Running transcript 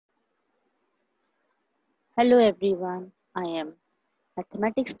Hello everyone, I am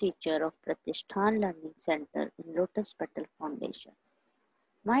mathematics teacher of Pratishthan Learning Center in Lotus Petal Foundation.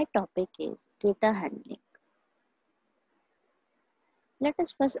 My topic is data handling. Let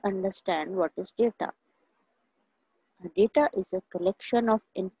us first understand what is data. Data is a collection of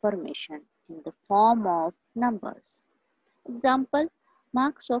information in the form of numbers. Example,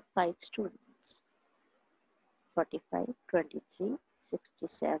 marks of 5 students: 45, 23,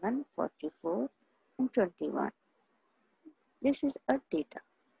 67, 44 and 21. This is a data.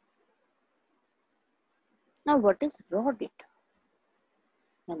 Now what is raw data?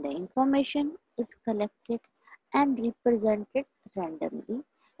 When the information is collected and represented randomly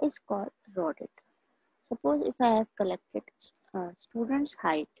is called raw data. Suppose if I have collected students'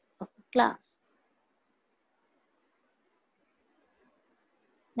 height of a class.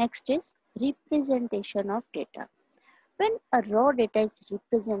 Next is representation of data. When a raw data is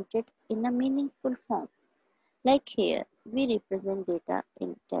represented in a meaningful form, like here we represent data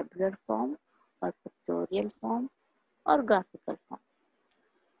in tabular form or pictorial form or graphical form.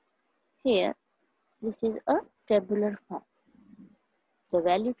 Here this is a tabular form. The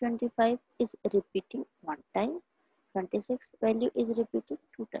value 25 is repeating one time, 26 value is repeating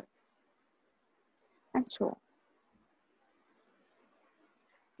two times, and so on.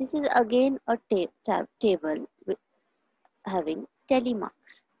 This is again a table with having tally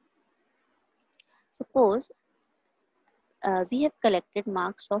marks. Suppose we have collected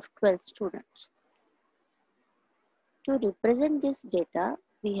marks of 12 students. To represent this data,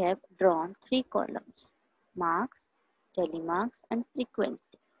 we have drawn three columns: marks, tally marks, and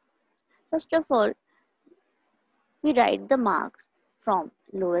frequency. First of all, we write the marks from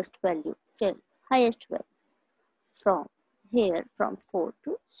lowest value till highest value, from here from 4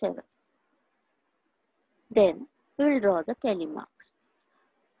 to 7. Then we will draw the tally marks.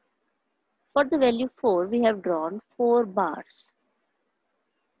 For the value 4, we have drawn 4 bars,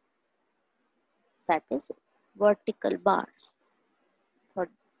 that is vertical bars.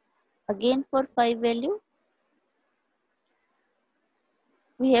 Again for 5 value,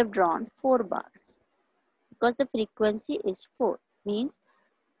 we have drawn 4 bars. Because the frequency is 4, means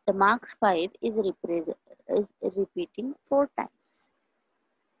the marks 5 is repeating 4 times.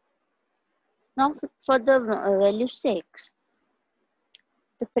 Now for the value 6,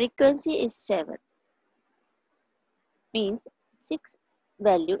 the frequency is 7, means 6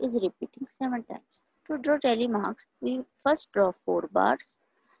 value is repeating 7 times. To draw tally marks, we first draw 4 bars,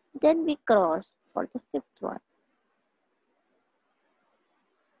 then we cross for the 5th one,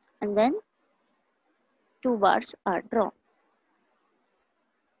 and then 2 bars are drawn.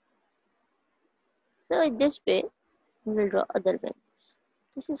 So in this way, we will draw other values.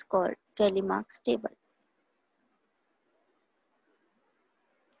 This is called tally marks table.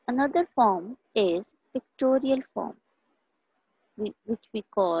 Another form is pictorial form, which we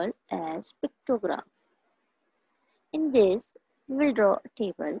call as pictograph. In this, we will draw a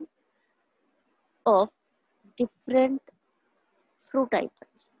table of different fruit items.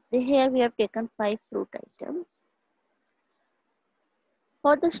 Here we have taken 5 fruit items.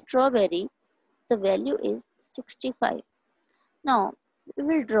 For the strawberry, the value is 65. Now, we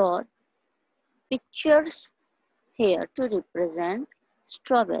will draw pictures here to represent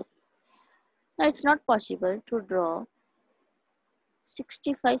strawberry. Now, it's not possible to draw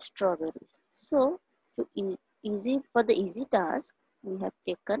 65 strawberries. So, for the easy task, we have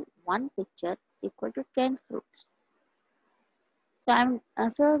taken one picture equal to 10 fruits.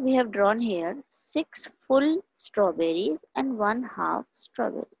 So we have drawn here 6 full strawberries and 1/2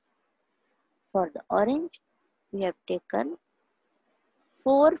 strawberries. For the orange, we have taken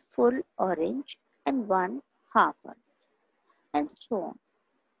 4 full orange and 1/2 orange, and so on.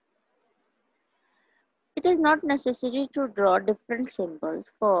 It is not necessary to draw different symbols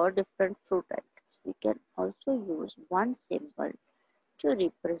for different fruit items. We can also use one symbol to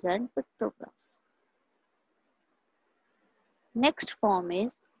represent pictograph. Next form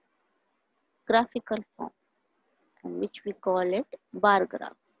is graphical form, and which we call it bar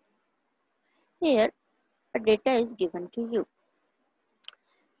graph. Here, a data is given to you.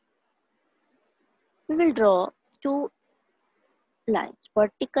 We will draw 2 lines,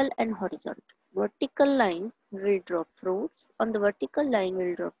 vertical and horizontal. Vertical lines will draw fruits. On the vertical line, we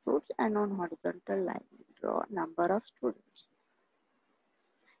will draw fruits, and on horizontal line, we will draw number of students.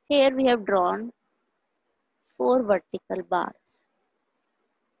 Here we have drawn 4 vertical bars.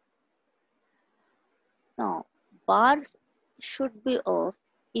 Now, bars should be of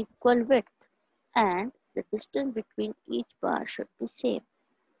equal width, and the distance between each bar should be same.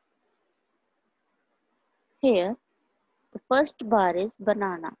 Here, the first bar is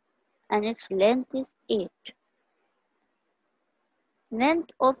banana, and its length is 8.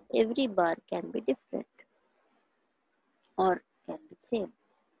 Length of every bar can be different or can be same.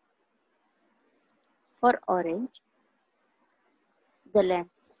 For orange, the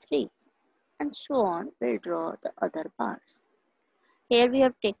length is 3 and so on. We'll draw the other bars. Here we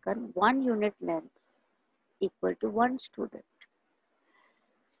have taken 1 unit length equal to 1 student.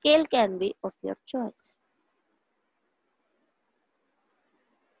 Scale can be of your choice.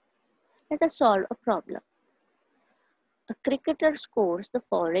 Let us solve a problem. A cricketer scores the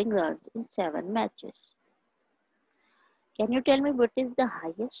following runs in 7 matches. Can you tell me what is the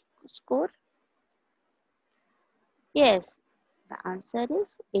highest score? Yes, the answer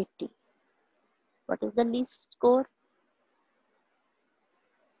is 80. What is the least score?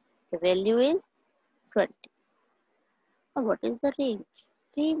 The value is 20. Or what is the range?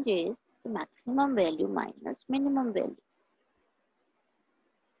 Range is the maximum value minus minimum value.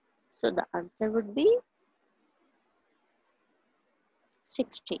 So the answer would be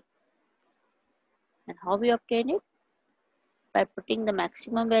 60. And how we obtain it? By putting the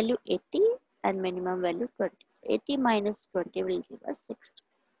maximum value 80 and minimum value 20. 80 minus 20 will give us 60.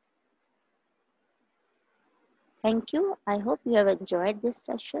 Thank you. I hope you have enjoyed this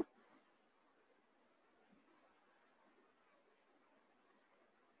session.